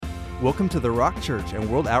Welcome to the Rock Church and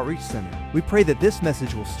World Outreach Center. We pray that this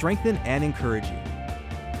message will strengthen and encourage you.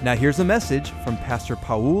 Now here's a message from Pastor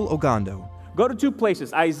Paul Ogando. Go to two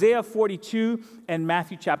places, Isaiah 42 and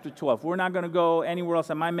Matthew chapter 12. We're not going to go anywhere else.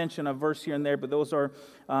 I might mention a verse here and there, but those are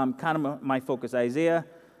kind of my focus. Isaiah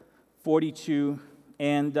 42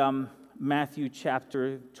 and Matthew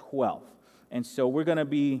chapter 12. And so we're going to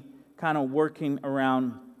be kind of working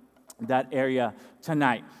around that area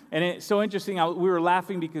tonight. And it's so interesting. We were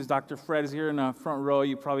laughing because Dr. Fred is here in the front row.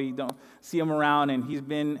 You probably don't see him around, and he's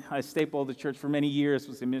been a staple of the church for many years.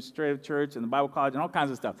 Was the administrative church and the Bible college and all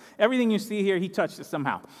kinds of stuff. Everything you see here, he touched it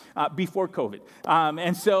somehow before COVID.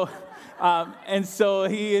 And so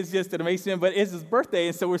he is just an amazing man. But it's his birthday,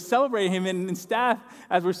 and so we're celebrating him. And staff,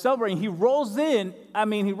 as we're celebrating, he rolls in.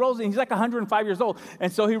 He's like 105 years old.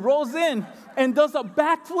 And so he rolls in and does a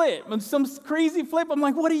backflip and some crazy flip. I'm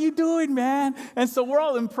like, what are you doing, man? And so we're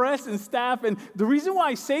all impressed and staff. And the reason why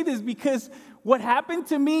I say this is because what happened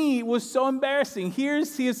to me was so embarrassing.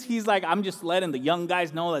 He's like, I'm just letting the young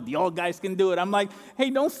guys know that the old guys can do it. I'm like, hey,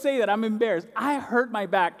 don't say that. I'm embarrassed. I hurt my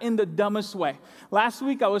back in the dumbest way. Last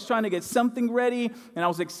week, I was trying to get something ready, and I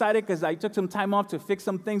was excited because I took some time off to fix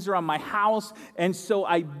some things around my house. And so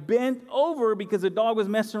I bent over because the dog was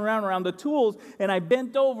messing around the tools, and I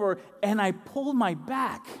bent over, and I pulled my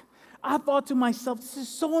back. I thought to myself, this is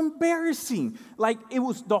so embarrassing. Like, it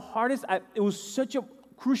was the hardest. It was such a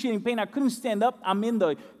excruciating pain. I couldn't stand up. I'm in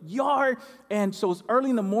the yard, and so it's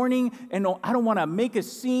early in the morning, and I don't want to make a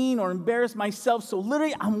scene or embarrass myself. So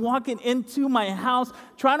literally, I'm walking into my house,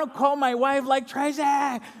 trying to call my wife, like, Tracy,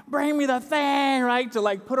 bring me the thing, right, to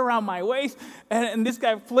like put around my waist. And this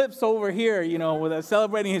guy flips over here, with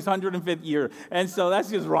celebrating his 105th year, and so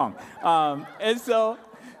that's just wrong.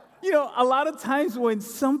 A lot of times when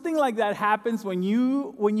something like that happens, when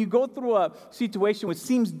you go through a situation which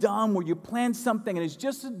seems dumb, where you plan something and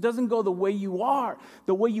it doesn't go the way you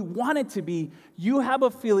want it to be, you have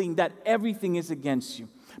a feeling that everything is against you.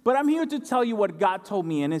 But I'm here to tell you what God told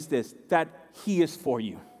me, and it's this, that He is for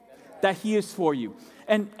you. That He is for you.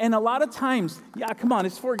 And a lot of times,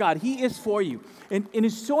 it's for God. He is for you. And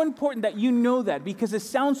it's so important that you know that, because it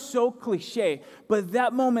sounds so cliche. But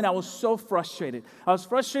that moment, I was so frustrated. I was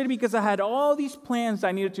frustrated because I had all these plans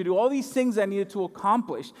I needed to do, all these things I needed to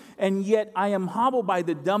accomplish. And yet, I am hobbled by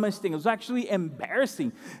the dumbest thing. It was actually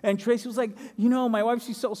embarrassing. And Tracy was like, my wife,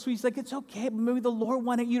 she's so sweet. She's like, it's okay, but maybe the Lord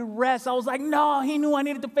wanted you to rest. I was like, no, He knew I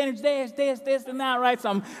needed to finish this, and that, right?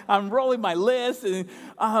 So I'm rolling my list. And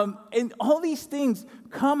all these things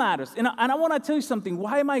come at us. And I want to tell you something.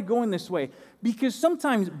 Why am I going this way? Because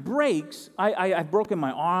sometimes breaks, I've broken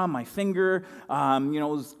my arm, my finger, I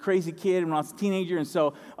was a crazy kid when I was a teenager. And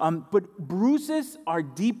so, but bruises are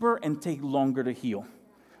deeper and take longer to heal.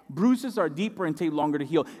 Bruises are deeper and take longer to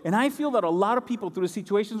heal. And I feel that a lot of people, through the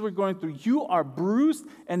situations we're going through, you are bruised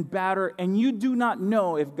and battered, and you do not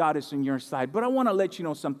know if God is on your side. But I want to let you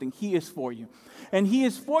know something. He is for you. And He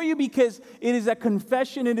is for you because it is a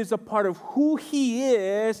confession. It is a part of who He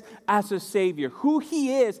is as a Savior, who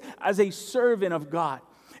He is as a servant of God.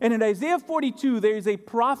 And in Isaiah 42, there is a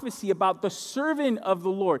prophecy about the servant of the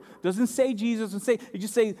Lord. It doesn't say Jesus, it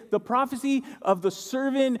just say the prophecy of the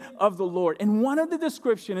servant of the Lord. And one of the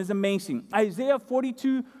description is amazing. Isaiah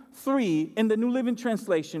 42:3 in the New Living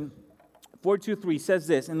Translation, 42:3 says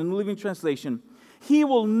this in the New Living Translation: He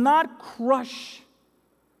will not crush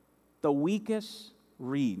the weakest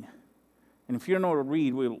reed. And if you don't know what a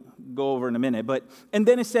reed, we'll go over in a minute. And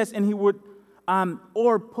then it says, and He would,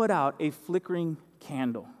 or put out a flickering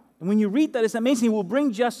candle. And when you read that, it's amazing. He will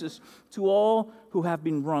bring justice to all who have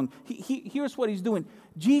been wronged. Here's what He's doing.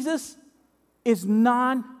 Jesus is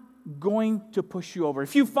not going to push you over.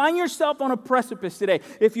 If you find yourself on a precipice today,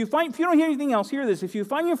 if you don't hear anything else, hear this. If you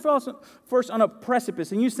find yourself first on a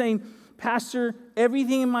precipice and you're saying, Pastor,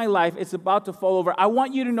 everything in my life is about to fall over, I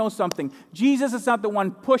want you to know something. Jesus is not the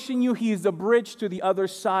one pushing you. He is the bridge to the other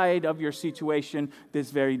side of your situation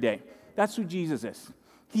this very day. That's who Jesus is.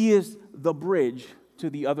 He is the bridge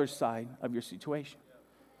to the other side of your situation.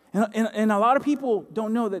 And a lot of people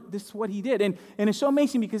don't know that this is what He did. And it's so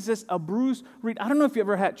amazing because it's a bruised reed. I don't know if you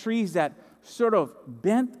ever had trees that sort of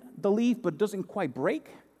bent the leaf but doesn't quite break.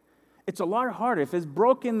 It's a lot harder. If it's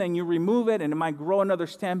broken, then you remove it and it might grow another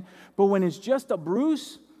stem. But when it's just a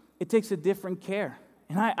bruise, it takes a different care.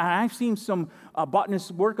 And I've seen some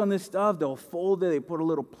botanists work on this stuff. They'll fold it. They put a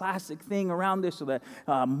little plastic thing around this so that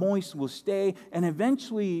moist will stay and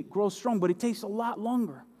eventually grow strong. But it takes a lot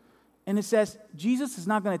longer. And it says Jesus is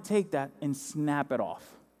not going to take that and snap it off.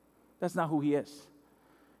 That's not who He is.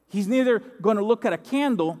 He's neither going to look at a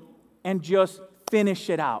candle and just finish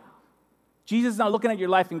it out. Jesus is not looking at your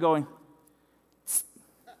life and going,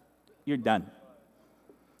 you're done.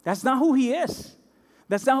 That's not who he is.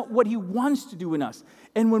 That's not what he wants to do in us.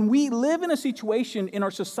 And when we live in a situation in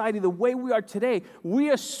our society the way we are today,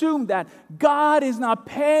 we assume that God is not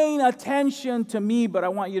paying attention to me, but I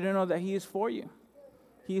want you to know that he is for you.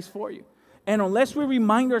 He is for you. And unless we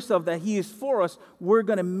remind ourselves that he is for us, we're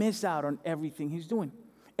going to miss out on everything he's doing.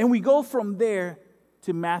 And we go from there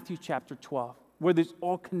to Matthew chapter 12, where this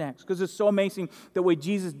all connects, because it's so amazing the way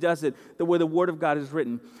Jesus does it, the way the Word of God is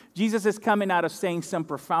written. Jesus is coming out of saying some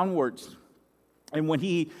profound words. And when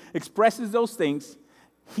he expresses those things,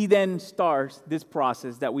 he then starts this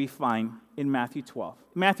process that we find in Matthew 12.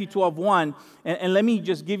 Matthew 12:1, and let me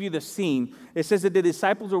just give you the scene. It says that the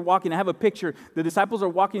disciples are walking. I have a picture. The disciples are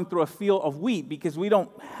walking through a field of wheat because we don't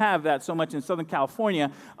have that so much in Southern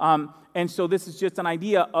California. And so this is just an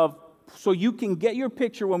idea of, so you can get your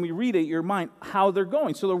picture when we read it, your mind, how they're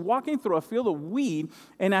going. So they're walking through a field of wheat,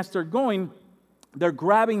 and as they're going, they're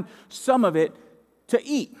grabbing some of it to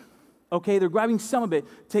eat. Okay, they're grabbing some of it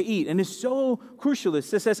to eat. And it's so crucial. It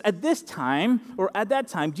says, at that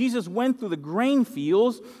time, Jesus went through the grain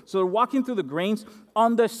fields. So they're walking through the grains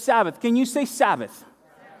on the Sabbath. Can you say Sabbath?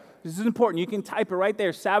 This is important. You can type it right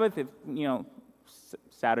there, Sabbath, if,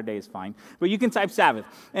 Saturday is fine. But you can type Sabbath.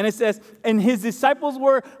 And it says, and his disciples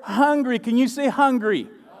were hungry. Can you say hungry?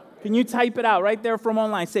 Can you type it out right there from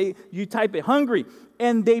online? You type it, hungry.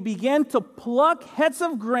 And they began to pluck heads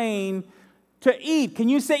of grain to eat. Can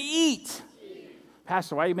you say eat?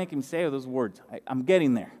 Pastor, why are you making me say those words? I'm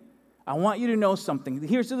getting there. I want you to know something.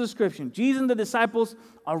 Here's the description. Jesus and the disciples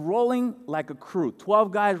are rolling like a crew.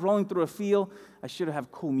 12 guys rolling through a field. I should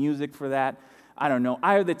have cool music for that. I don't know.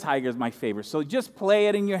 Eye of the Tiger is my favorite. So just play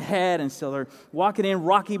it in your head. And so they're walking in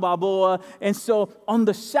Rocky Balboa. And so on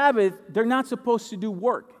the Sabbath, they're not supposed to do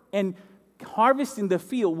work. And harvesting the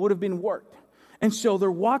field would have been work. And so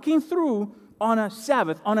they're walking through on a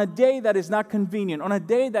Sabbath, on a day that is not convenient, on a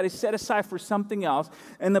day that is set aside for something else.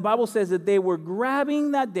 And the Bible says that they were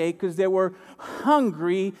grabbing that day because they were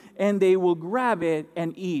hungry, and they will grab it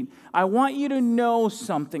and eat. I want you to know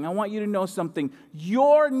something.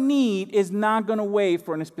 Your need is not going to wait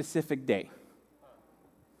for a specific day.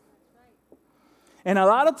 And a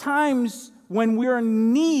lot of times when we're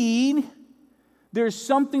in need, there's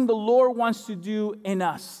something the Lord wants to do in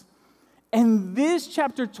us. And this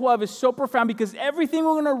chapter 12 is so profound because everything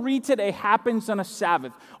we're going to read today happens on a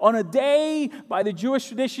Sabbath, on a day by the Jewish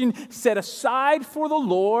tradition set aside for the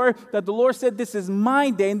Lord, that the Lord said, this is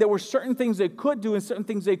my day, and there were certain things they could do and certain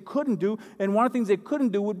things they couldn't do, and one of the things they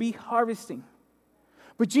couldn't do would be harvesting.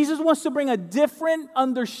 But Jesus wants to bring a different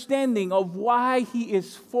understanding of why he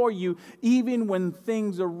is for you, even when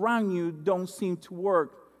things around you don't seem to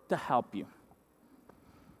work to help you.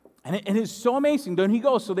 And it's so amazing. Then he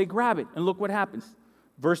goes, so they grab it. And look what happens.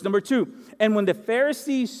 Verse number 2. And when the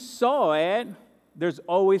Pharisees saw it, there's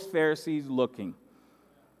always Pharisees looking.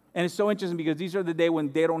 And it's so interesting because these are the days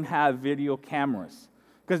when they don't have video cameras.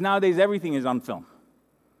 Because nowadays everything is on film.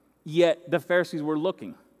 Yet the Pharisees were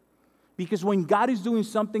looking. Because when God is doing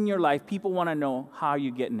something in your life, people want to know how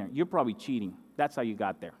you're getting there. You're probably cheating. That's how you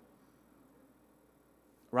got there.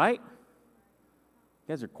 Right?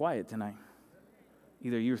 You guys are quiet tonight.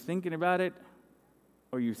 Either you're thinking about it,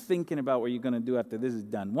 or you're thinking about what you're going to do after this is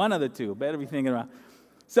done. One of the two. Better be thinking about.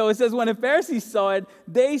 So it says, when the Pharisees saw it,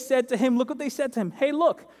 they said to him, look what they said to him. Hey,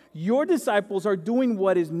 look, your disciples are doing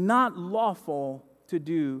what is not lawful to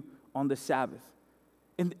do on the Sabbath.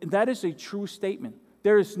 And that is a true statement.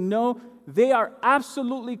 They are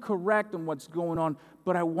absolutely correct on what's going on,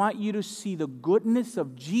 but I want you to see the goodness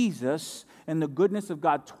of Jesus and the goodness of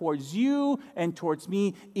God towards you and towards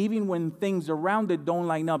me, even when things around it don't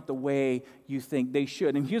line up the way you think they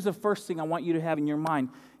should. And here's the first thing I want you to have in your mind.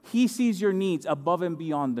 He sees your needs above and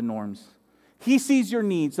beyond the norms. He sees your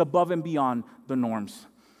needs above and beyond the norms.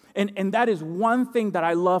 And that is one thing that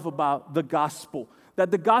I love about the gospel. That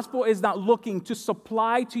the gospel is not looking to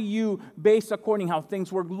supply to you based according how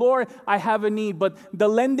things work. Lord, I have a need, but the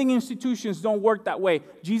lending institutions don't work that way.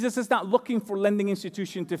 Jesus is not looking for lending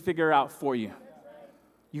institution to figure out for you.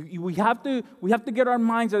 We have to get our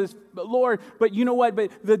minds on this. But Lord, but you know what?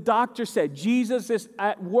 But the doctor said, Jesus is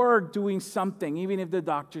at work doing something, even if the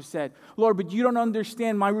doctor said, Lord, but you don't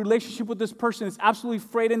understand. My relationship with this person is absolutely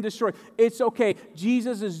frayed and destroyed. It's okay.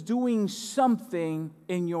 Jesus is doing something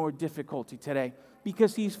in your difficulty today.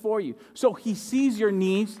 Because he's for you. So he sees your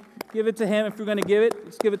needs. Give it to him. If you're going to give it,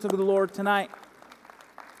 let's give it to the Lord tonight.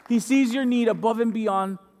 He sees your need above and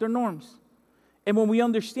beyond their norms. And when we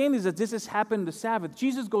understand is that this has happened the Sabbath,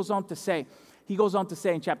 Jesus goes on to say, He goes on to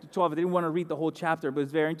say in chapter 12, I didn't want to read the whole chapter, but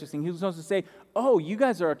it's very interesting. He goes on to say, oh, you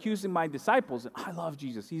guys are accusing my disciples. And I love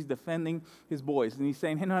Jesus. He's defending his boys. And he's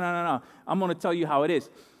saying, hey, no. I'm going to tell you how it is.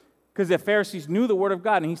 Because the Pharisees knew the word of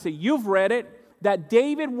God. And he said, you've read it, that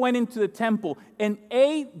David went into the temple and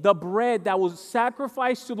ate the bread that was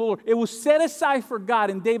sacrificed to the Lord. It was set aside for God.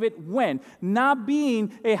 And David went, not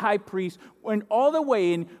being a high priest, went all the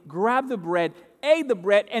way in, grabbed the bread, ate the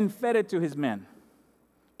bread, and fed it to his men.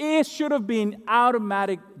 It should have been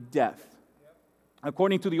automatic death,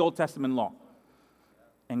 according to the Old Testament law.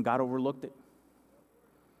 And God overlooked it.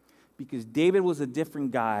 Because David was a different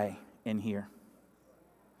guy in here.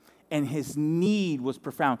 And his need was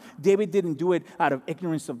profound. David didn't do it out of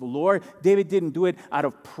ignorance of the Lord. David didn't do it out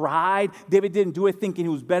of pride. David didn't do it thinking he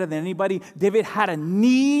was better than anybody. David had a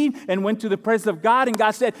need and went to the presence of God. And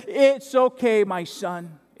God said, it's okay, my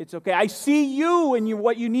son. It's okay. I see you and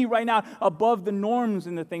what you need right now above the norms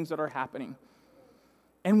and the things that are happening.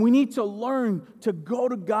 And we need to learn to go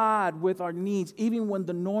to God with our needs, even when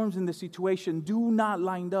the norms in the situation do not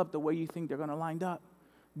line up the way you think they're going to line up.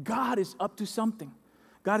 God is up to something.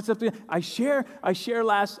 God is up to. I share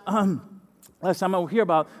last time I was here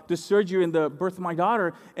about the surgery and the birth of my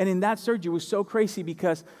daughter, and in that surgery it was so crazy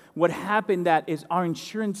because what happened that is our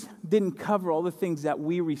insurance didn't cover all the things that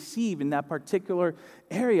we receive in that particular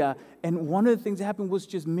area, and one of the things that happened was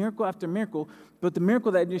just miracle after miracle. But the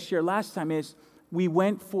miracle that I just shared last time is we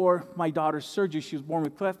went for my daughter's surgery. She was born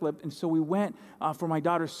with cleft lip, and so we went for my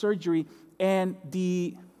daughter's surgery, and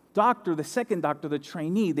the doctor, the second doctor, the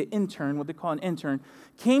trainee, the intern, what they call an intern,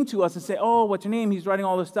 came to us and said, oh, what's your name? He's writing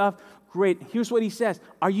all this stuff. Great. Here's what he says.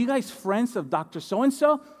 Are you guys friends of Dr.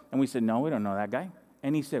 So-and-so? And we said, no, we don't know that guy.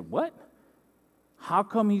 And he said, what? How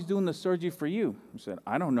come he's doing the surgery for you? We said,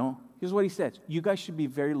 I don't know. Here's what he said. You guys should be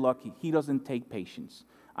very lucky. He doesn't take patients.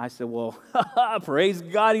 I said, well, praise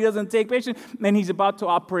God, he doesn't take patients. And he's about to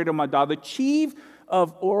operate on my daughter. The chief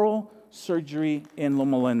of oral surgery in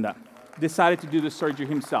Loma Linda decided to do the surgery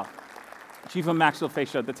himself. Chief of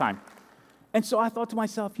maxillofacial at the time. And so I thought to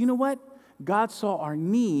myself, you know what? God saw our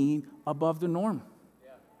need above the norm. Yeah.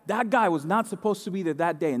 That guy was not supposed to be there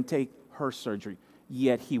that day and take her surgery.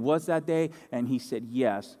 Yet he was that day, and he said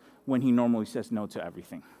yes when he normally says no to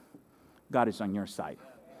everything. God is on your side.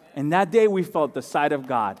 And that day we felt the side of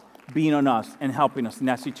God being on us and helping us in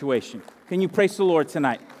that situation. Can you praise the Lord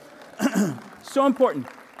tonight? So important.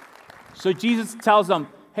 So Jesus tells them,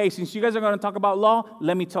 hey, since you guys are going to talk about law,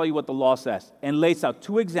 let me tell you what the law says. And lays out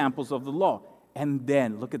two examples of the law. And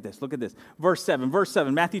then, look at this. Verse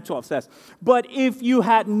 7, Matthew 12 says, but if you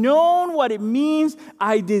had known what it means,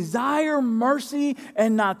 I desire mercy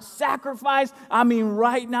and not sacrifice. I mean,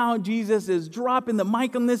 right now, Jesus is dropping the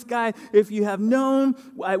mic on this guy. If you have known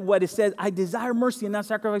what it says, I desire mercy and not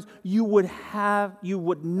sacrifice, you would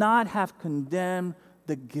not have condemned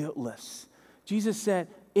the guiltless. Jesus said,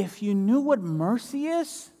 if you knew what mercy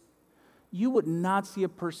is, you would not see a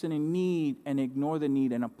person in need and ignore the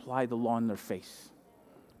need and apply the law in their face.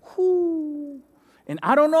 Whoo. And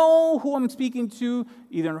I don't know who I'm speaking to,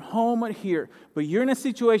 either home or here, but you're in a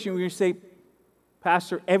situation where you say,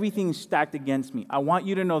 Pastor, everything is stacked against me. I want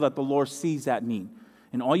you to know that the Lord sees that need.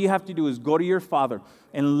 And all you have to do is go to your Father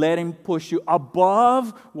and let Him push you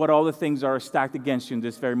above what all the things are stacked against you in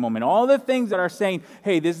this very moment. All the things that are saying,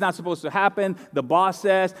 hey, this is not supposed to happen. The boss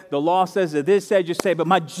says, the law says, that this said, just say, but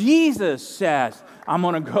my Jesus says, I'm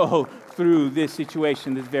going to go through this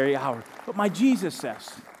situation this very hour. But my Jesus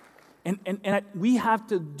says. And we have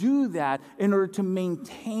to do that in order to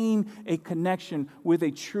maintain a connection with a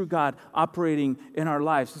true God operating in our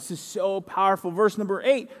lives. This is so powerful. Verse number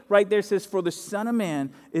 8 right there says, for the Son of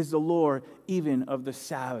Man is the Lord even of the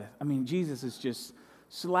Sabbath. I mean, Jesus is just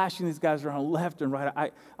slashing these guys around left and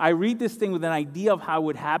right. I read this thing with an idea of how it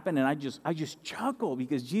would happen, and I just chuckle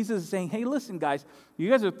because Jesus is saying, hey, listen, guys, you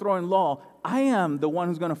guys are throwing law. I am the one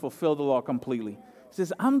who's going to fulfill the law completely. He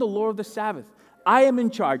says, I'm the Lord of the Sabbath. I am in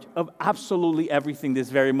charge of absolutely everything this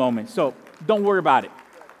very moment. So don't worry about it.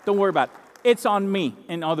 Don't worry about it. It's on me,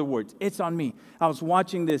 in other words. It's on me. I was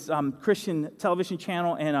watching this Christian television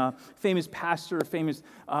channel, and a famous pastor, a famous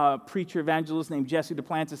preacher, evangelist named Jesse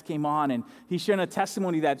Duplantis came on, and he's sharing a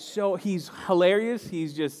testimony that he's hilarious.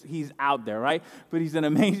 He's out there, right? But he's an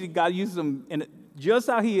amazing, God uses him, and just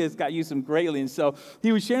how he is, God used him greatly. And so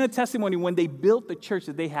he was sharing a testimony when they built the church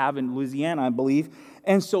that they have in Louisiana, I believe.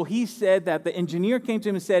 And so he said that the engineer came to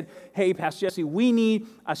him and said, hey, Pastor Jesse, we need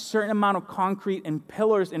a certain amount of concrete and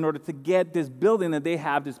pillars in order to get this building that they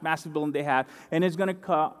have, this massive building they have, and it's going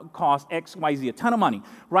to cost X, Y, Z, a ton of money,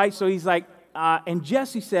 right? So he's like, and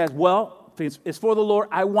Jesse says, well, it's for the Lord.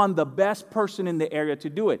 I want the best person in the area to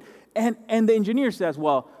do it. And the engineer says,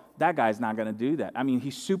 well, that guy's not going to do that. I mean,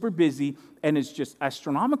 he's super busy, and it's just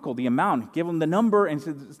astronomical, the amount. Give him the number, and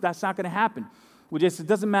says, that's not going to happen. It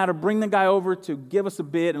doesn't matter. Bring the guy over to give us a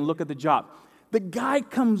bid and look at the job. The guy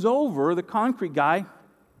comes over, the concrete guy,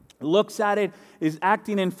 looks at it, is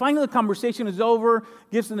acting, and finally the conversation is over,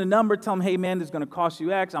 gives him the number, tell him, hey, man, this is going to cost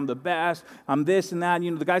you X, I'm the best, I'm this and that.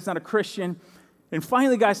 The guy's not a Christian. And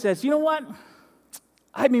finally the guy says, you know what?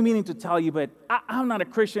 I've been meaning to tell you, but I'm not a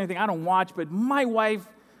Christian or anything. I don't watch, but my wife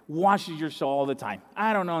watches your show all the time.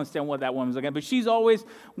 I don't understand what that woman's looking at, but she's always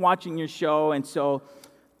watching your show, and so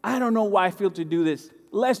I don't know why I feel to do this.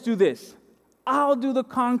 Let's do this. I'll do the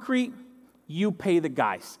concrete, you pay the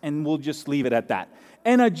guys, and we'll just leave it at that.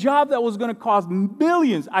 And a job that was going to cost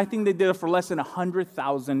millions, I think they did it for less than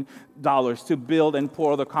 $100,000 to build and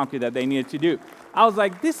pour the concrete that they needed to do. I was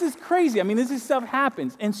like, this is crazy. I mean, this stuff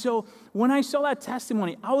happens. And so when I saw that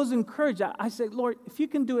testimony, I was encouraged. I said, Lord, if you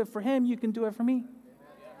can do it for him, you can do it for me.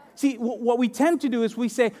 See, what we tend to do is we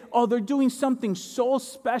say, oh, they're doing something so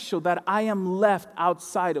special that I am left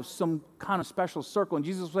outside of some kind of special circle. And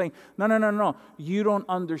Jesus was saying, no. You don't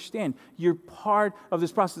understand. You're part of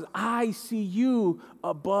this process. I see you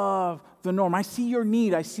above the norm. I see your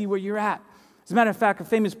need. I see where you're at. As a matter of fact, a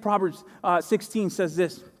famous Proverbs 16 says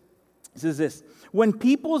this. It says this. When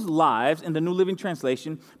people's lives, in the New Living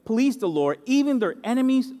Translation, please the Lord, even their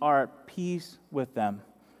enemies are at peace with them.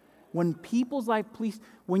 When people's life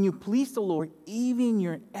when you please the Lord, even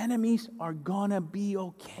your enemies are gonna be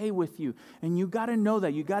okay with you. And you gotta know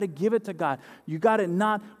that. You gotta give it to God. You gotta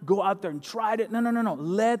not go out there and try it. No.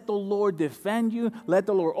 Let the Lord defend you. Let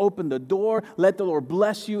the Lord open the door. Let the Lord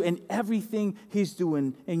bless you in everything He's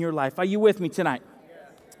doing in your life. Are you with me tonight?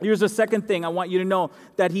 Here's the second thing I want you to know,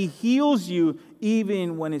 that He heals you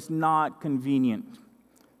even when it's not convenient.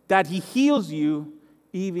 That He heals you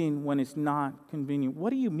even when it's not convenient. What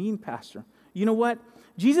do you mean, Pastor? You know what?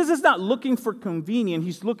 Jesus is not looking for convenience.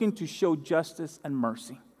 He's looking to show justice and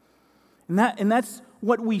mercy. And that's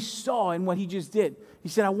what we saw in what He just did. He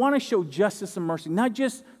said, I want to show justice and mercy, not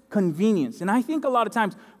just convenience. And I think a lot of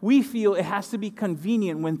times we feel it has to be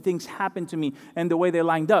convenient when things happen to me and the way they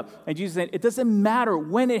lined up. And Jesus said, it doesn't matter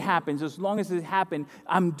when it happens. As long as it happened,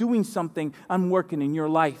 I'm doing something. I'm working in your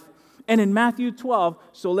life. And in Matthew 12,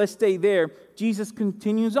 so let's stay there, Jesus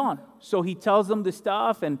continues on. So He tells them the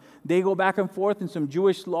stuff, and they go back and forth in some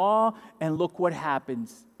Jewish law, and look what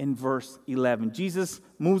happens in verse 11. Jesus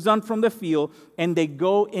moves on from the field, and they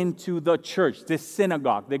go into the church, this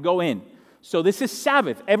synagogue. They go in. So this is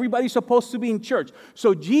Sabbath. Everybody's supposed to be in church.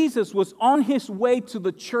 So Jesus was on His way to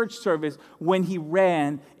the church service when He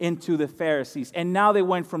ran into the Pharisees. And now they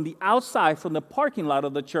went from the outside, from the parking lot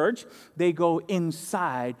of the church, they go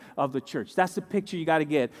inside of the church. That's the picture you got to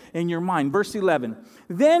get in your mind. Verse 11.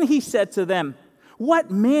 Then He said to them, what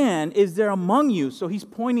man is there among you? So He's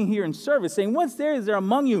pointing here in service, saying, is there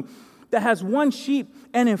among you that has one sheep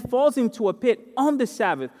and it falls into a pit on the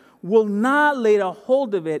Sabbath? Will not lay a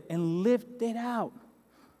hold of it and lift it out.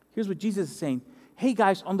 Here's what Jesus is saying. Hey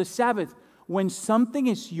guys, on the Sabbath, when something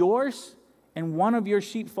is yours and one of your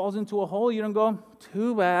sheep falls into a hole, you don't go,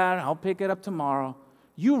 too bad, I'll pick it up tomorrow.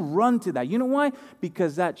 You run to that. You know why?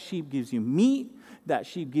 Because that sheep gives you meat, that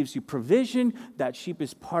sheep gives you provision, that sheep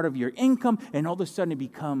is part of your income, and all of a sudden it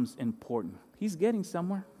becomes important. He's getting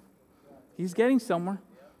somewhere. He's getting somewhere.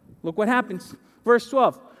 Look what happens. Verse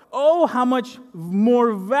 12. Oh, how much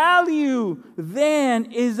more value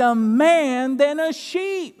then is a man than a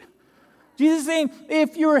sheep. Jesus is saying,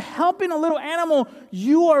 if you're helping a little animal,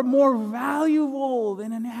 you are more valuable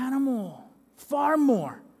than an animal. Far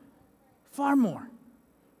more. Far more.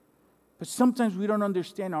 But sometimes we don't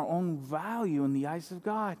understand our own value in the eyes of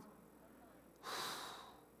God.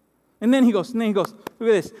 And then he goes, look at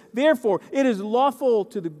this. Therefore, it is lawful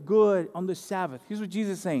to do good on the Sabbath. Here's what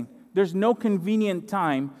Jesus is saying. There's no convenient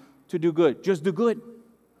time to do good. Just do good.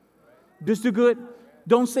 Just do good.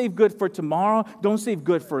 Don't save good for tomorrow. Don't save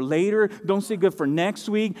good for later. Don't save good for next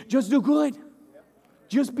week. Just do good.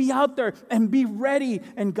 Just be out there and be ready.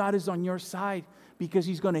 And God is on your side because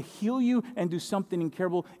He's going to heal you and do something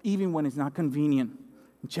incredible even when it's not convenient.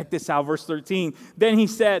 And check this out, verse 13. Then He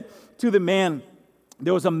said to the man,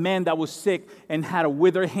 there was a man that was sick and had a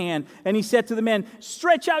withered hand. And He said to the man,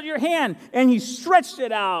 stretch out your hand. And he stretched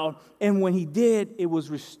it out. And when he did, it was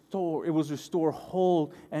restored. It was restored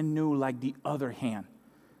whole and new like the other hand.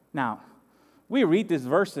 Now, we read these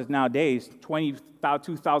verses nowadays,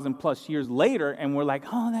 2,000 plus years later, and we're like,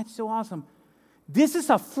 oh, that's so awesome. This is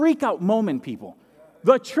a freak out moment, people.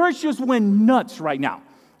 The church just went nuts right now.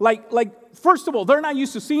 First of all, they're not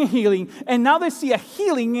used to seeing healing, and now they see a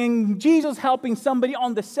healing in Jesus helping somebody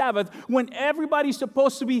on the Sabbath when everybody's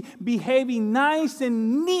supposed to be behaving nice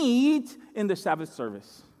and neat in the Sabbath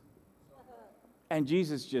service. And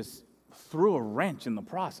Jesus just threw a wrench in the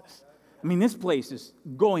process. I mean, this place is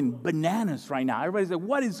going bananas right now. Everybody's like,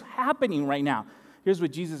 what is happening right now? Here's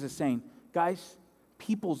what Jesus is saying. Guys,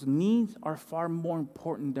 people's needs are far more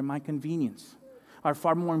important than my convenience, are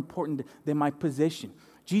far more important than my position.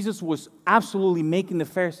 Jesus was absolutely making the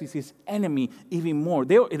Pharisees his enemy even more.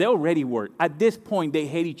 They already were. At this point, they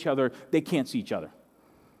hate each other. They can't see each other.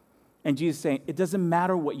 And Jesus is saying, it doesn't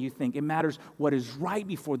matter what you think. It matters what is right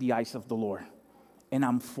before the eyes of the Lord. And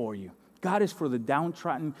I'm for you. God is for the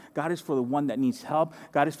downtrodden. God is for the one that needs help.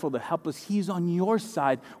 God is for the helpless. He's on your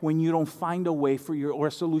side when you don't find a way or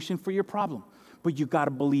a solution for your problem. But you got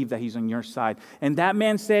to believe that he's on your side. And that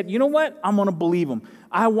man said, you know what? I'm going to believe him.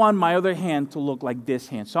 I want my other hand to look like this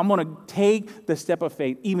hand. So I'm going to take the step of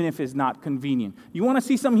faith, even if it's not convenient. You want to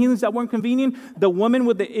see some healings that weren't convenient? The woman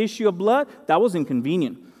with the issue of blood, that was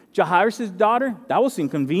inconvenient. Jairus' daughter, that was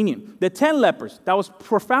inconvenient. The 10 lepers, that was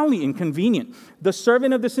profoundly inconvenient. The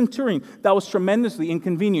servant of the centurion, that was tremendously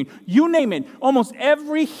inconvenient. You name it, almost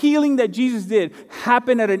every healing that Jesus did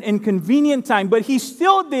happened at an inconvenient time, but he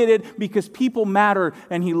still did it because people matter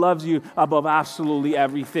and he loves you above absolutely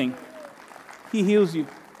everything. He heals you.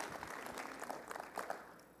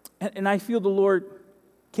 And I feel the Lord,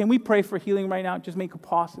 can we pray for healing right now? Just make a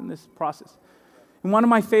pause in this process. And one of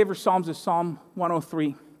my favorite Psalms is Psalm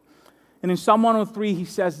 103. And in Psalm 103, he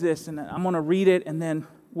says this, and I'm going to read it, and then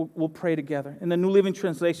we'll pray together. In the New Living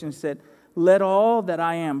Translation, it said, let all that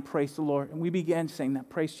I am praise the Lord. And we began saying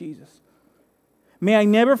that, praise Jesus. May I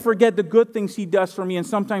never forget the good things he does for me, and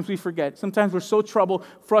sometimes we forget. Sometimes we're so troubled,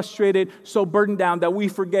 frustrated, so burdened down that we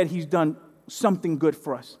forget he's done something good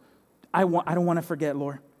for us. I don't want to forget,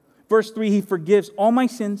 Lord. Verse 3, he forgives all my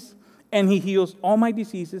sins, and he heals all my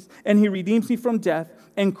diseases, and he redeems me from death,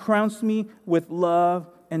 and crowns me with love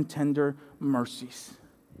and tender mercies.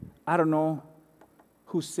 I don't know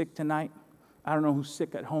who's sick tonight. I don't know who's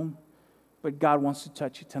sick at home, but God wants to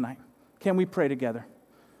touch you tonight. Can we pray together?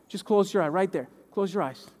 Just close your eye right there. Close your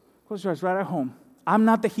eyes. Close your eyes right at home. I'm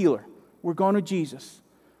not the healer. We're going to Jesus.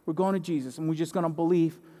 We're going to Jesus, and we're just going to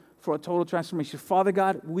believe for a total transformation. Father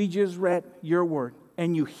God, we just read your word,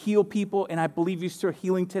 and you heal people, and I believe you're still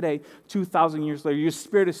healing today, 2,000 years later. Your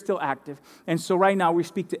spirit is still active. And so right now, we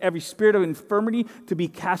speak to every spirit of infirmity to be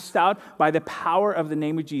cast out by the power of the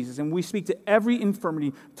name of Jesus. And we speak to every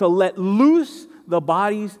infirmity to let loose the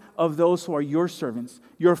bodies of those who are your servants,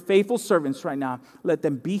 your faithful servants right now. Let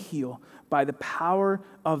them be healed by the power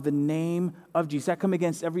of the name of Jesus. I come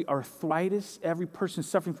against every arthritis, every person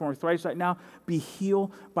suffering from arthritis right now, be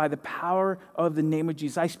healed by the power of the name of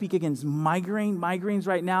Jesus. I speak against migraines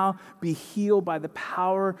right now, be healed by the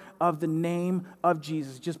power of the name of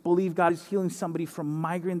Jesus. Just believe God is healing somebody from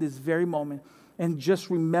migraine this very moment, and just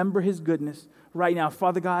remember his goodness right now.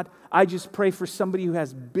 Father God, I just pray for somebody who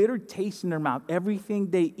has bitter taste in their mouth. Everything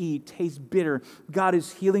they eat tastes bitter. God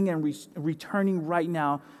is healing and returning right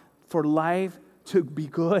now for life to be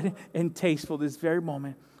good and tasteful this very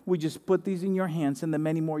moment. We just put these in your hands and the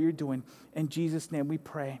many more you're doing. In Jesus' name we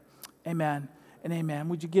pray. Amen and amen.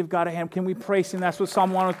 Would you give God a hand? Can we praise him? That's what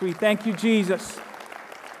Psalm 103. Thank you, Jesus.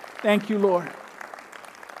 Thank you, Lord.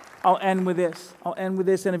 I'll end with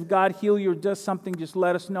this. And if God heal you or does something, just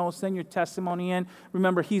let us know. Send your testimony in.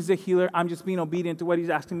 Remember, he's the healer. I'm just being obedient to what he's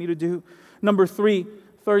asking me to do. Number 3,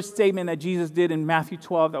 third statement that Jesus did in Matthew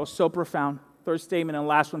 12 that was so profound. Third statement and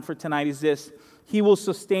last one for tonight is this. He will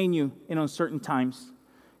sustain you in uncertain times.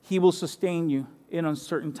 He will sustain you in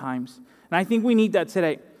uncertain times. And I think we need that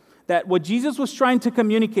today. That what Jesus was trying to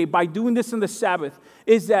communicate by doing this on the Sabbath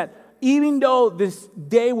is that even though this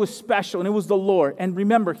day was special and it was the Lord, and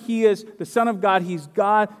remember, he is the Son of God, he's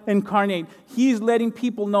God incarnate, he's letting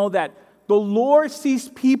people know that the Lord sees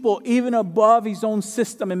people even above his own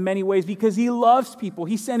system in many ways because he loves people.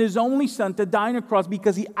 He sent his only son to die on a cross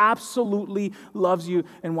because he absolutely loves you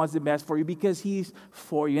and wants the best for you because he's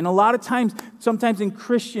for you. And a lot of times, sometimes in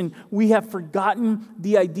Christian, we have forgotten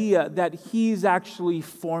the idea that he's actually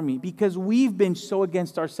for me because we've been so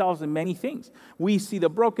against ourselves in many things. We see the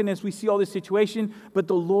brokenness, we see all this situation, but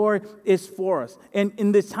the Lord is for us. And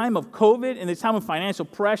in this time of COVID, in this time of financial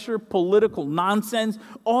pressure, political nonsense,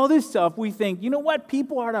 all this stuff, we think, you know what?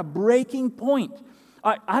 People are at a breaking point.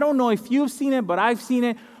 I don't know if you've seen it, but I've seen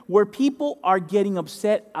it where people are getting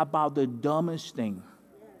upset about the dumbest thing.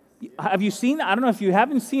 Have you seen it? I don't know if you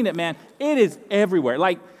haven't seen it, man. It is everywhere.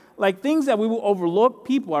 Like Like things that we will overlook,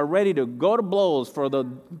 people are ready to go to blows for the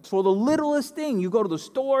littlest thing. You go to the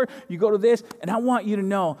store, you go to this, and I want you to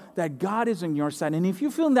know that God is on your side. And if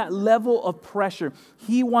you're feeling that level of pressure,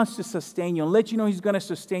 He wants to sustain you and let you know He's going to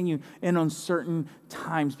sustain you in uncertain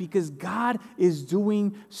times because God is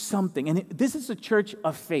doing something. And this is a church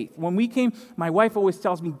of faith. When we came, my wife always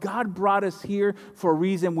tells me, God brought us here for a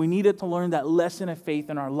reason. We needed to learn that lesson of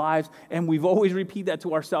faith in our lives. And we've always repeated that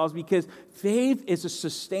to ourselves because faith is a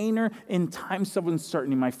sustainer in times of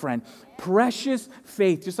uncertainty, my friend. Precious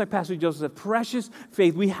faith, just like Pastor Joseph said, precious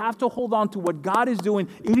faith. We have to hold on to what God is doing,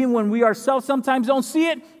 even when we ourselves sometimes don't see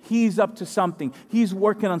it. He's up to something. He's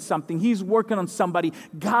working on something. He's working on somebody.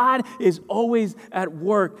 God is always at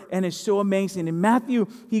work, and it's so amazing. In Matthew,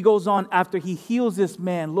 he goes on after he heals this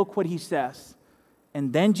man. Look what he says.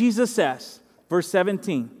 And then Jesus says, verse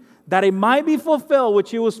 17, that it might be fulfilled,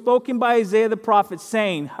 which it was spoken by Isaiah the prophet,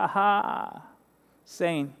 saying,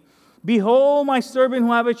 saying, behold my servant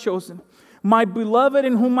who I have chosen, my beloved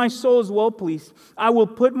in whom my soul is well pleased. I will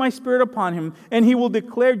put my spirit upon him, and he will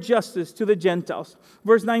declare justice to the Gentiles.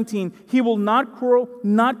 Verse 19, he will not quarrel,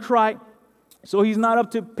 not cry. So he's not up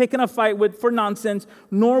to picking a fight for nonsense,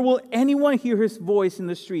 nor will anyone hear his voice in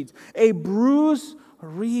the streets. A bruised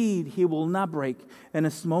reed he will not break, and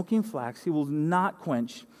a smoking flax he will not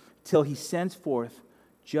quench, till he sends forth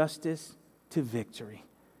justice to victory.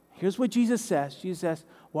 Here's what Jesus says. Jesus says,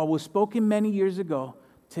 what was spoken many years ago,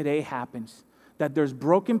 today happens. That there's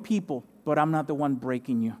broken people, but I'm not the one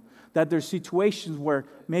breaking you. That there's situations where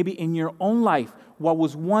maybe in your own life, what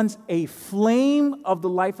was once a flame of the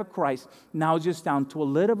life of Christ, now just down to a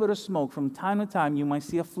little bit of smoke. From time to time, you might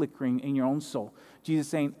see a flickering in your own soul. Jesus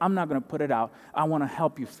saying, I'm not going to put it out. I want to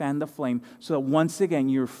help you fan the flame so that once again,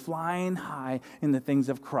 you're flying high in the things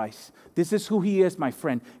of Christ. This is who He is, my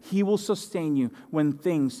friend. He will sustain you when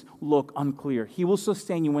things look unclear. He will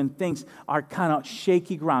sustain you when things are kind of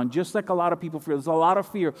shaky ground, just like a lot of people feel. There's a lot of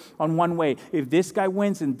fear on one way. If this guy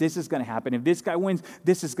wins, then this is going to happen. If this guy wins,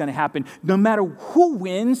 this is going to happen. No matter who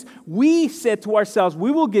wins, we said to ourselves,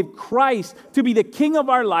 we will give Christ to be the King of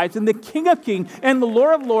our lives and the King of Kings and the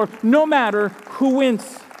Lord of Lords, no matter who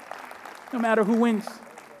wins. No matter who wins.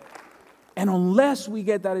 And unless we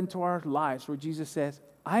get that into our lives where Jesus says,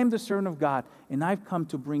 I am the servant of God and I've come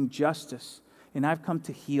to bring justice and I've come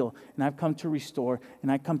to heal and I've come to restore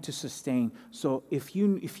and I've come to sustain. So if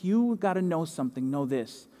you got to know something, know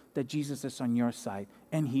this, that Jesus is on your side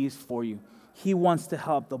and He is for you. He wants to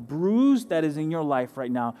help the bruise that is in your life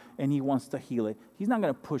right now, and He wants to heal it. He's not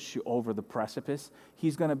going to push you over the precipice.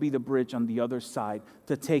 He's going to be the bridge on the other side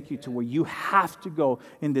to take you to where you have to go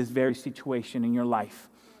in this very situation in your life.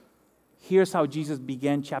 Here's how Jesus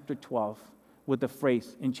began chapter 12 with the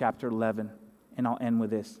phrase in chapter 11, and I'll end with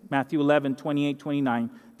this. Matthew 11, 28, 29.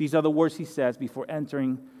 These are the words He says before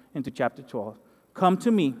entering into chapter 12. Come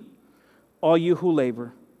to me, all you who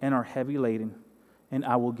labor and are heavy laden, and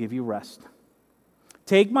I will give you rest.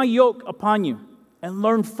 Take my yoke upon you and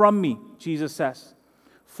learn from me, Jesus says,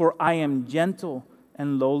 for I am gentle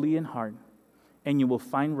and lowly in heart, and you will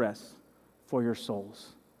find rest for your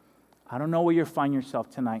souls. I don't know where you find yourself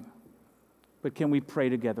tonight, but can we pray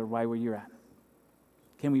together right where you're at?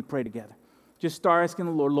 Can we pray together? Just start asking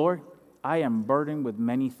the Lord, Lord, I am burdened with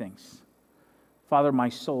many things. Father, my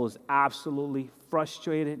soul is absolutely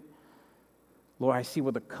frustrated. Lord, I see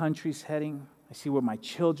where the country's heading. I see where my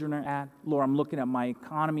children are at. Lord, I'm looking at my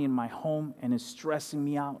economy in my home, and it's stressing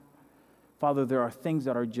me out. Father, there are things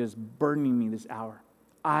that are just burdening me this hour.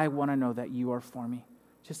 I want to know that you are for me.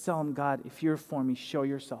 Just tell Him, God, if you're for me, show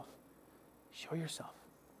yourself. Show yourself.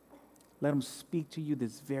 Let Him speak to you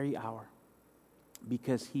this very hour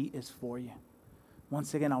because He is for you.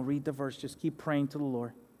 Once again, I'll read the verse. Just keep praying to the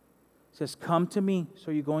Lord. It says, come to me,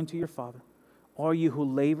 so you go into your Father, all you who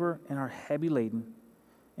labor and are heavy laden,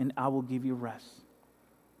 and I will give you rest.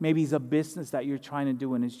 Maybe it's a business that you're trying to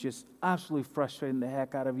do and it's just absolutely frustrating the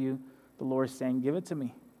heck out of you. The Lord is saying, give it to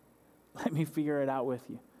me. Let me figure it out with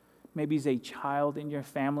you. Maybe it's a child in your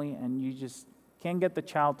family and you just can't get the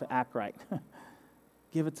child to act right.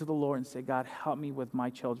 Give it to the Lord and say, God, help me with my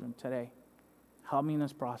children today. Help me in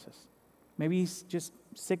this process. Maybe it's just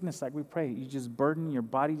sickness like we pray. You just burden, your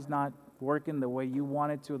body's not working the way you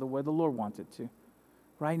want it to, the way the Lord wants it to.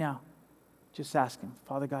 Right now. Just ask Him,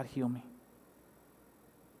 Father God, heal me.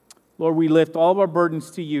 Lord, we lift all of our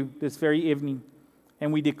burdens to you this very evening,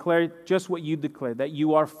 and we declare just what you declared, that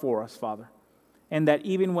you are for us, Father. And that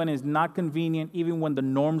even when it's not convenient, even when the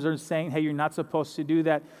norms are saying, hey, you're not supposed to do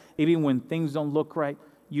that, even when things don't look right,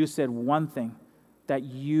 you said one thing, that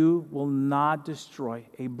you will not destroy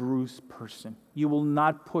a bruised person. You will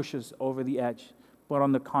not push us over the edge, but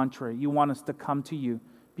on the contrary, you want us to come to you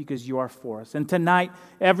because you are for us. And tonight,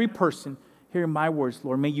 every person hearing my words,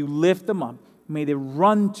 Lord, may you lift them up. May they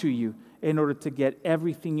run to you in order to get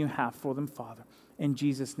everything you have for them, Father. In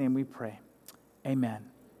Jesus' name we pray. Amen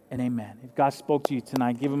and amen. If God spoke to you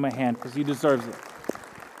tonight, give him a hand because he deserves it.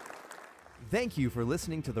 Thank you for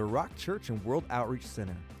listening to the Rock Church and World Outreach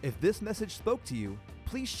Center. If this message spoke to you,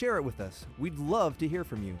 please share it with us. We'd love to hear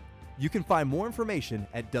from you. You can find more information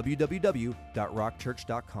at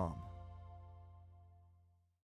www.rockchurch.com.